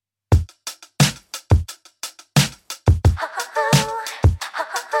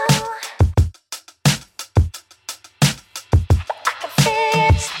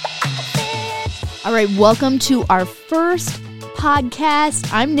right, welcome to our first podcast.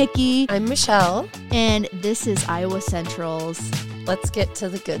 I'm Nikki. I'm Michelle. And this is Iowa Central's. Let's get to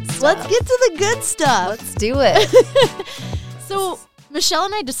the good stuff. Let's get to the good stuff. Let's do it. So, Michelle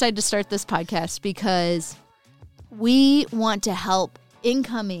and I decided to start this podcast because we want to help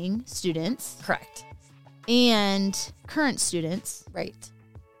incoming students. Correct. And current students. Right.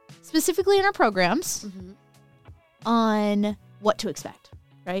 Specifically in our programs on what to expect,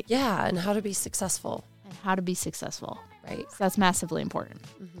 right? Yeah, and how to be successful. And how to be successful. Right. So that's massively important.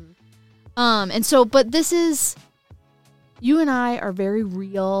 But this is, you and I are very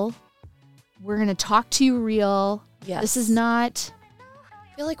real. We're going to talk to you real. Yes. This is not.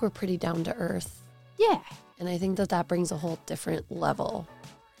 I feel like we're pretty down to earth. Yeah. And I think that brings a whole different level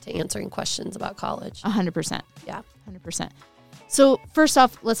to answering questions about college. 100%. Yeah. 100%. So first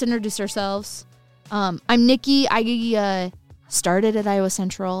off, let's introduce ourselves. I'm Nikki. I started at Iowa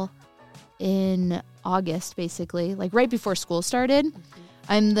Central in August, basically, like right before school started.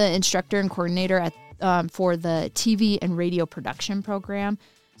 I'm the instructor and coordinator at for the TV and radio production program.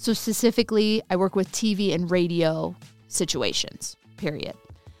 So specifically, I work with TV and radio situations, period.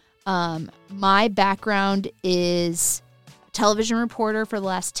 My background is television reporter for the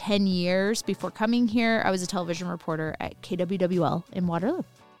last 10 years. Before coming here, I was a television reporter at KWWL in Waterloo.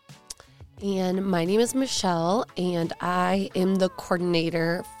 And my name is Michelle, and I am the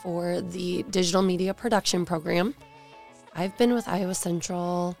coordinator for the digital media production program. I've been with Iowa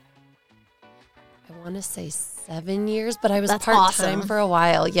Central, I want to say 7 years, but I was That's part-time awesome. for a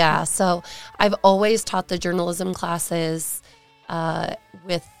while. Yeah, so I've always taught the journalism classes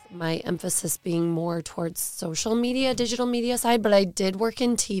with my emphasis being more towards social media, digital media side, but I did work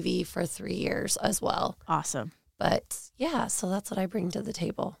in TV for 3 years as well. Awesome. But yeah, so that's what I bring to the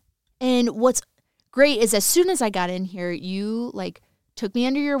table. And what's great is as soon as I got in here, you took me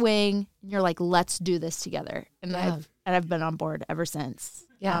under your wing and you're like, let's do this together. And Yeah. I've been on board ever since.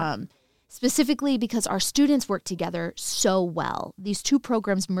 Yeah. Specifically because our students work together so well. These two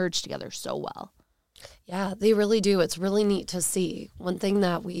programs merge together so well. Yeah, they really do. It's really neat to see. One thing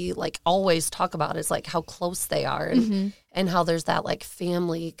that we always talk about is how close they are and how there's that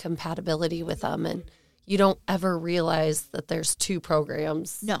family compatibility with them. And you don't ever realize that there's two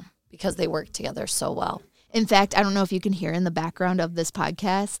programs. No. Because they work together so well. In fact, I don't know if you can hear in the background of this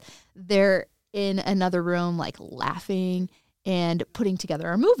podcast, they're in another room laughing and putting together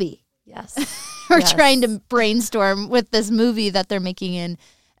a movie. Yes. We're trying to brainstorm with this movie that they're making in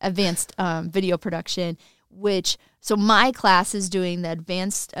advanced video production, so my class is doing the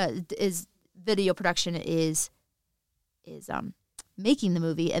advanced is video production is making the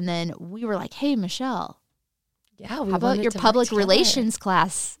movie. And then we were like, hey, Michelle, Yeah. how about your public relations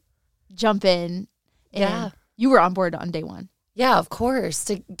class jump in? And Yeah. you were on board on day one. Yeah, of course.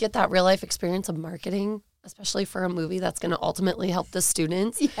 To get that real life experience of marketing, especially for a movie that's going to ultimately help the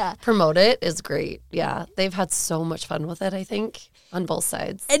students promote it, is great. Yeah. They've had so much fun with it, I think, on both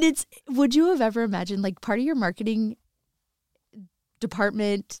sides. And would you have ever imagined, part of your marketing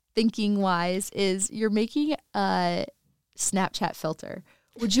department thinking wise is you're making a Snapchat filter.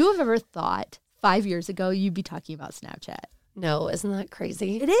 Would you have ever thought 5 years ago you'd be talking about Snapchat? No, isn't that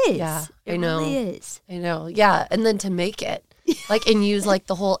crazy? It is. Yeah, it I know. really is. I know. Yeah, and then to make it, and use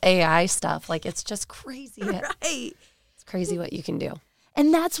the whole AI stuff, it's just crazy. Right. It's crazy what you can do.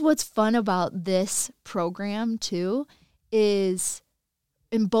 And that's what's fun about this program too, is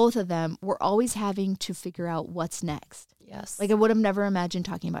in both of them, we're always having to figure out what's next. Yes. I would have never imagined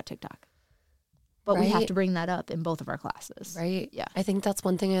talking about TikTok. But we have Right. to bring that up in both of our classes. Right. Yeah. I think that's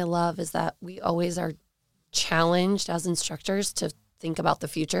one thing I love is that we always are challenged as instructors to think about the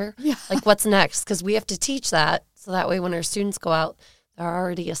future. Yeah. What's next? Because we have to teach that so that way when our students go out, they're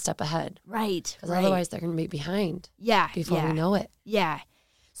already a step ahead. Right. Because otherwise they're going to be behind before we know it. Yeah.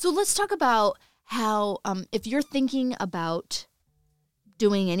 So let's talk about how, if you're thinking about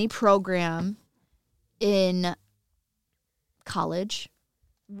doing any program in college,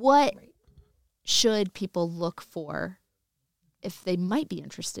 what should people look for if they might be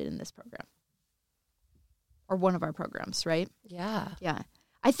interested in this program or one of our programs, right? Yeah. Yeah.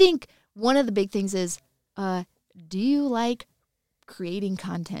 I think one of the big things is, do you like creating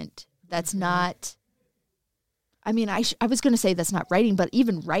content that's not, I was going to say that's not writing, but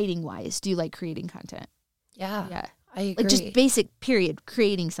even writing wise, do you like creating content? Yeah. Yeah. I agree. Just basic period,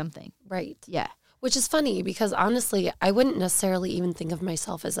 creating something. Right. Yeah. Which is funny because honestly, I wouldn't necessarily even think of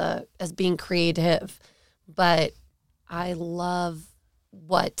myself as being creative, but I love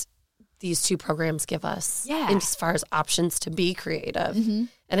what these two programs give us Yeah. as far as options to be creative. Mm-hmm.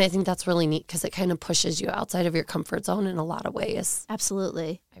 And I think that's really neat because it kind of pushes you outside of your comfort zone in a lot of ways.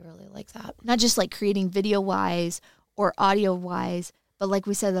 Absolutely. I really like that. Not just like creating video-wise or audio-wise, but like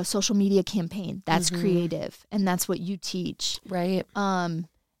we said, the social media campaign, that's creative, and that's what you teach. Right.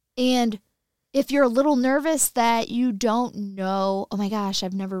 And if you're a little nervous that you don't know, oh my gosh,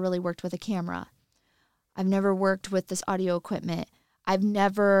 I've never really worked with a camera. I've never worked with this audio equipment. I've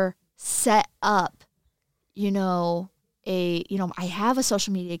never set up, I have a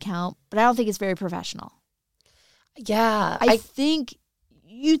social media account, but I don't think it's very professional. Yeah. I think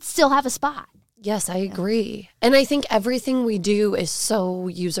you'd still have a spot. Yes, I agree. And I think everything we do is so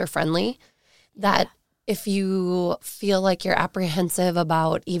user-friendly that if you feel like you're apprehensive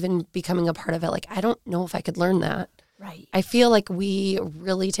about even becoming a part of it, like, I don't know if I could learn that. Right. I feel like we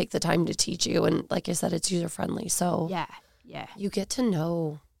really take the time to teach you. And like I said, it's user-friendly. So Yeah. you get to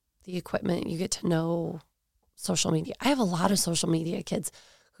know the equipment. You get to know social media. I have a lot of social media kids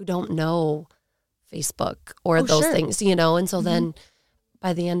who don't know Facebook or those things, And so then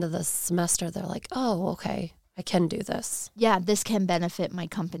by the end of the semester, they're like, oh, okay, I can do this. Yeah, this can benefit my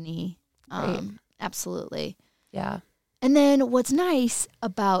company. Right. Absolutely. Yeah. And then what's nice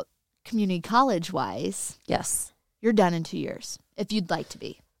about community college-wise, Yes. you're done in 2 years if you'd like to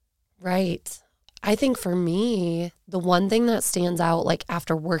be. Right. I think for me, the one thing that stands out, like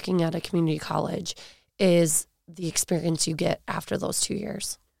after working at a community college, is the experience you get after those 2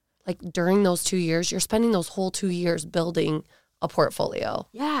 years. Like during those 2 years, you're spending those whole 2 years building a portfolio.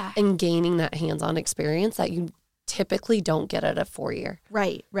 Yeah. And gaining that hands-on experience that you typically don't get at a 4-year.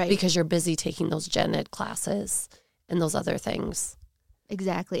 Right. Because you're busy taking those gen ed classes and those other things.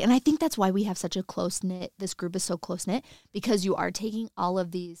 Exactly. And I think that's why we have such a close-knit, this group is so close-knit, because you are taking all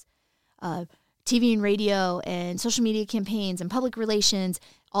of these TV and radio and social media campaigns and public relations,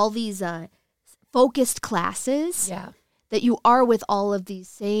 all these focused classes that you are with all of these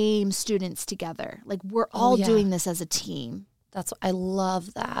same students together. Like we're all doing this as a team. I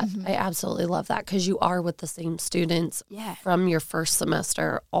love that. I absolutely love that because you are with the same students from your first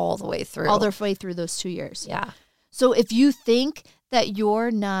semester all the way through. All the way through those 2 years. Yeah. So if you think that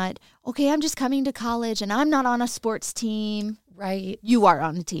you're not, okay, I'm just coming to college and I'm not on a sports team. Right. You are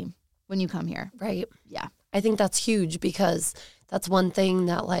on a team when you come here. Right. Yeah. I think that's huge because that's one thing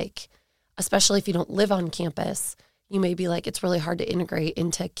that, like, especially if you don't live on campus, you may be like, it's really hard to integrate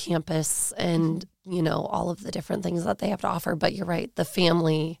into campus and, all of the different things that they have to offer. But you're right. The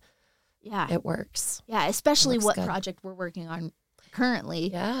family, it works. Yeah, especially what good. project we're working on currently.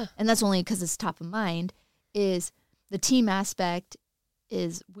 Yeah. And that's only because it's top of mind, is the team aspect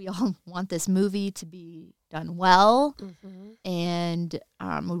is we all want this movie to be done well, and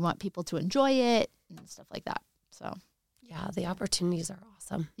we want people to enjoy it and stuff like that. So, yeah, the opportunities are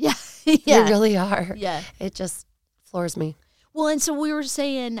awesome. Yeah. They really are. Yeah. It just floors me. Well, and so we were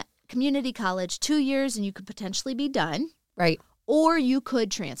saying community college, 2 years, and you could potentially be done. Right. Or you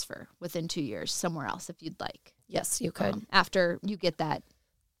could transfer within 2 years somewhere else if you'd like. Yes, you could. After you get that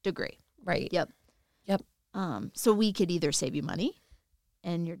degree. Right. Yep. Yep. So we could either save you money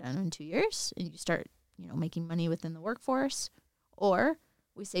and you're done in 2 years and you start, making money within the workforce, or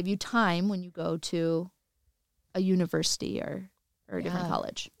we save you time when you go to a university or a different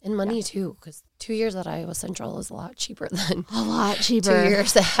college. And money too, because 2 years at Iowa Central is a lot cheaper than a lot cheaper. 2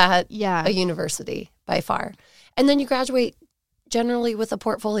 years at a university by far. And then you graduate generally with a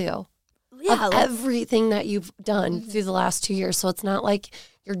portfolio of everything that you've done through the last 2 years. So it's not like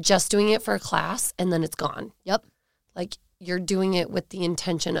you're just doing it for a class and then it's gone. Yep. Like you're doing it with the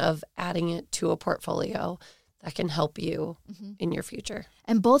intention of adding it to a portfolio that can help you in your future.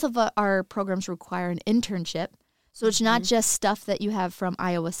 And both of our programs require an internship. So it's not just stuff that you have from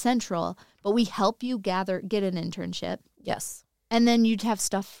Iowa Central, but we help you get an internship. Yes. And then you'd have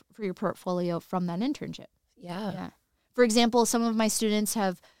stuff for your portfolio from that internship. Yeah. For example, some of my students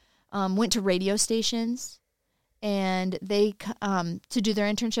have went to radio stations and they to do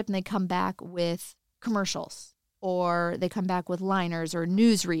their internship, and they come back with commercials, or they come back with liners or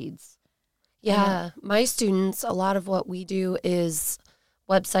news reads. Yeah. My students, a lot of what we do is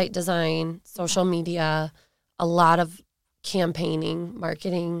website design, social media, a lot of campaigning,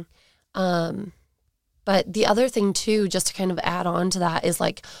 marketing. But the other thing too, just to kind of add on to that, is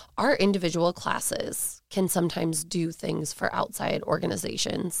like our individual classes can sometimes do things for outside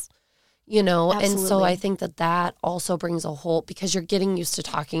organizations, Absolutely. And so I think that also brings a whole, because you're getting used to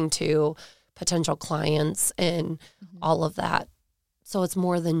talking to potential clients and all of that. So it's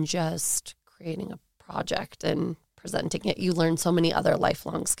more than just creating a project and presenting it. You learn so many other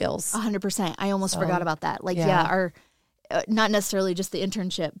lifelong skills. 100%. I almost forgot about that. Like, not necessarily just the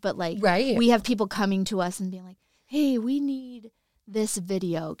internship, but like we have people coming to us and being like, hey, we need this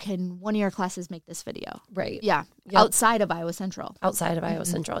video. Can one of your classes make this video? Right. Yeah. Yep. Outside of Iowa Central. Outside of Iowa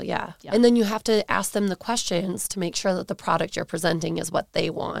Central, yeah. And then you have to ask them the questions to make sure that the product you're presenting is what they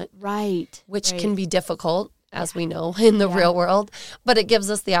want. Right. Which can be difficult, as we know, in the real world. But it gives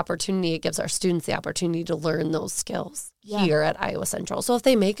us the opportunity, it gives our students the opportunity to learn those skills here at Iowa Central. So if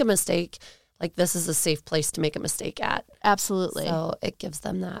they make a mistake, like this is a safe place to make a mistake at. Absolutely. So it gives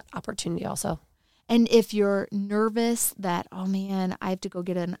them that opportunity also. And if you're nervous that, oh man, I have to go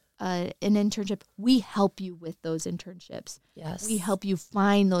get an internship, we help you with those internships. Yes. We help you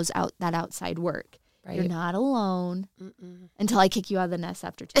find that outside work. Right. You're not alone until I kick you out of the nest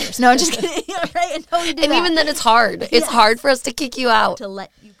after 2 years. No, I'm just kidding. Right? Until we do and even then it's hard. It's hard for us to kick you out. To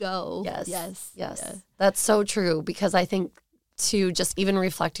let you go. Yes. That's so true, because I think too, just even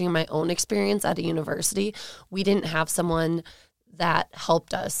reflecting on my own experience at a university, we didn't have someone that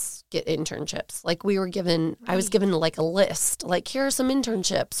helped us get internships. Like I was given like a list, like here are some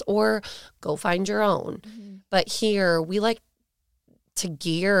internships or go find your own. But here we like to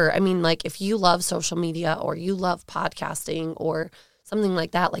gear. I mean, like if you love social media or you love podcasting or something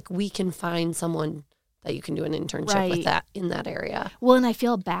like that, like we can find someone that you can do an internship with that in that area. Well, and I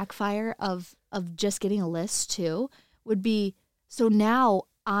feel a backfire of just getting a list too would be, so now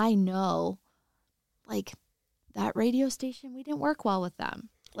I know like that radio station, we didn't work well with them.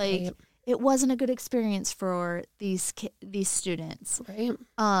 Like it wasn't a good experience for these students.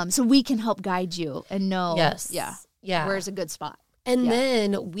 Right. So we can help guide you and know where's a good spot. And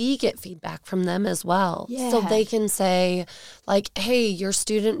then we get feedback from them as well. Yeah. So they can say like, hey, your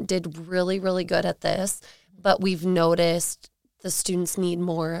student did really, really good at this, but we've noticed the students need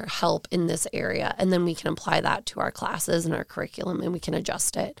more help in this area. And then we can apply that to our classes and our curriculum and we can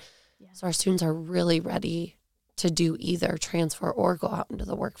adjust it. Yeah. So our students are really ready to do either transfer or go out into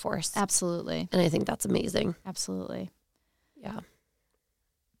the workforce. Absolutely. And I think that's amazing. Absolutely. Yeah.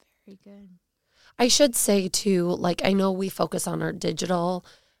 Very good. I should say too, like I know we focus on our digital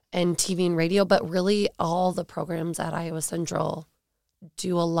and TV and radio, but really all the programs at Iowa Central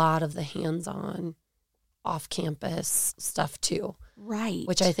do a lot of the hands-on off-campus stuff too. Right.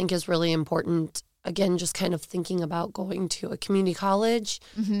 Which I think is really important. Again, just kind of thinking about going to a community college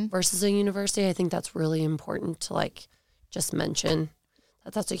versus a university. I think that's really important to like just mention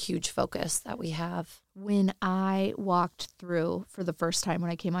that that's a huge focus that we have. When I walked through for the first time when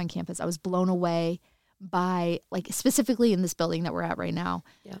I came on campus, I was blown away by like specifically in this building that we're at right now,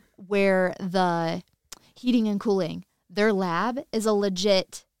 where the heating and cooling, their lab is a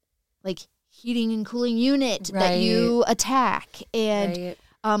legit like heating and cooling unit that you attack, and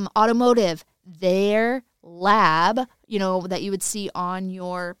automotive, their lab, you know, that you would see on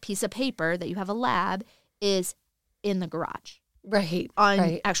your piece of paper that you have a lab is in the garage.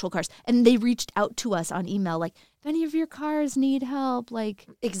 On actual cars. And they reached out to us on email, like, if any of your cars need help, like.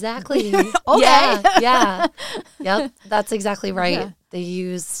 Exactly. Okay. Yeah. Yep. That's exactly right. Yeah. They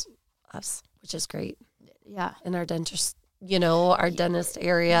use us, which is great. Yeah. In our dentist, you know, our dentist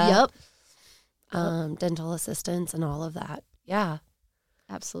area. Yep. Dental assistants and all of that. Yeah.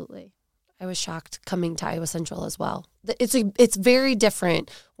 Absolutely. I was shocked coming to Iowa Central as well. It's very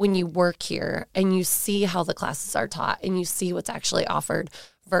different when you work here and you see how the classes are taught and you see what's actually offered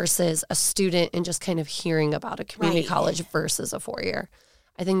versus a student and just kind of hearing about a community college versus a four-year.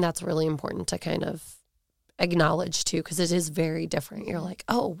 I think that's really important to kind of acknowledge too, because it is very different. You're like,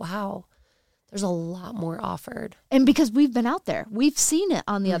 oh, wow, there's a lot more offered. And because we've been out there, we've seen it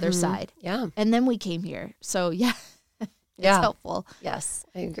on the other side. Yeah. And then we came here. So, yeah. It's helpful. Yes,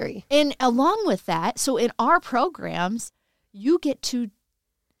 I agree. And along with that, so in our programs, you get to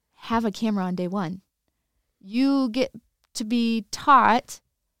have a camera on day one. You get to be taught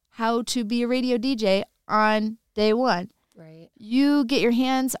how to be a radio DJ on day one. Right. You get your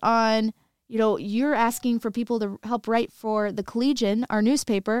hands on, you know, you're asking for people to help write for the Collegian, our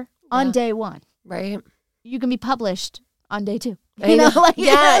newspaper, on day one. Right. You can be published on day two. You know? Like,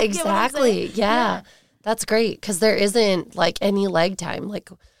 yeah, exactly. Yeah. That's great, because there isn't like any leg time. Like,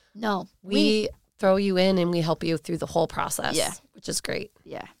 no, we throw you in and we help you through the whole process. Yeah, which is great.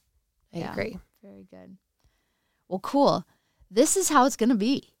 Yeah, I agree. Very good. Well, cool. This is how it's going to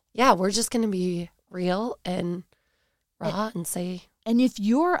be. Yeah, we're just going to be real and raw and say. And if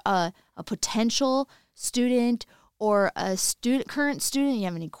you're a potential student or a current student, you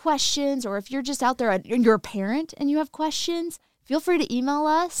have any questions, or if you're just out there and you're a parent and you have questions, feel free to email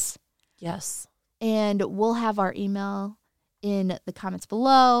us. Yes. And we'll have our email in the comments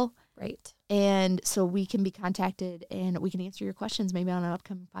below. Right. And so we can be contacted and we can answer your questions maybe on an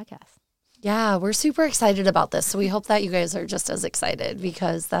upcoming podcast. Yeah, we're super excited about this. So we hope that you guys are just as excited,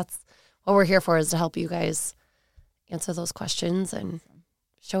 because that's what we're here for, is to help you guys answer those questions and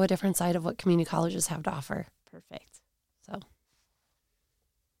show a different side of what community colleges have to offer. Perfect. So,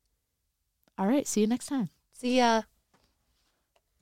 All right. See you next time. see ya.